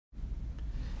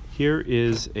Here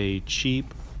is a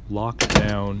cheap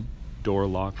lockdown door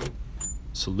lock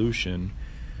solution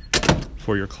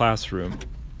for your classroom.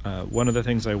 One of the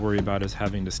things I worry about is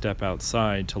having to step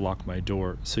outside to lock my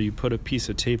door. So you put a piece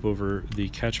of tape over the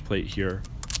catch plate here,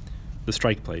 the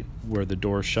strike plate, where the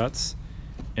door shuts,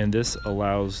 and this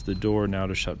allows the door now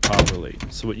to shut properly.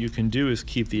 So what you can do is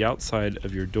keep the outside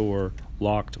of your door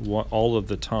locked all of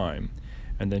the time,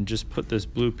 and then just put this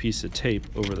blue piece of tape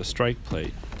over the strike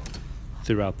plate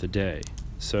throughout the day.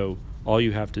 So all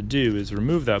you have to do is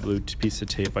remove that blue piece of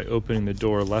tape by opening the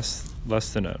door less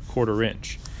than a quarter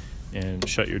inch and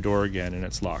shut your door again, and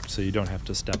it's locked, so you don't have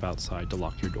to step outside to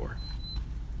lock your door.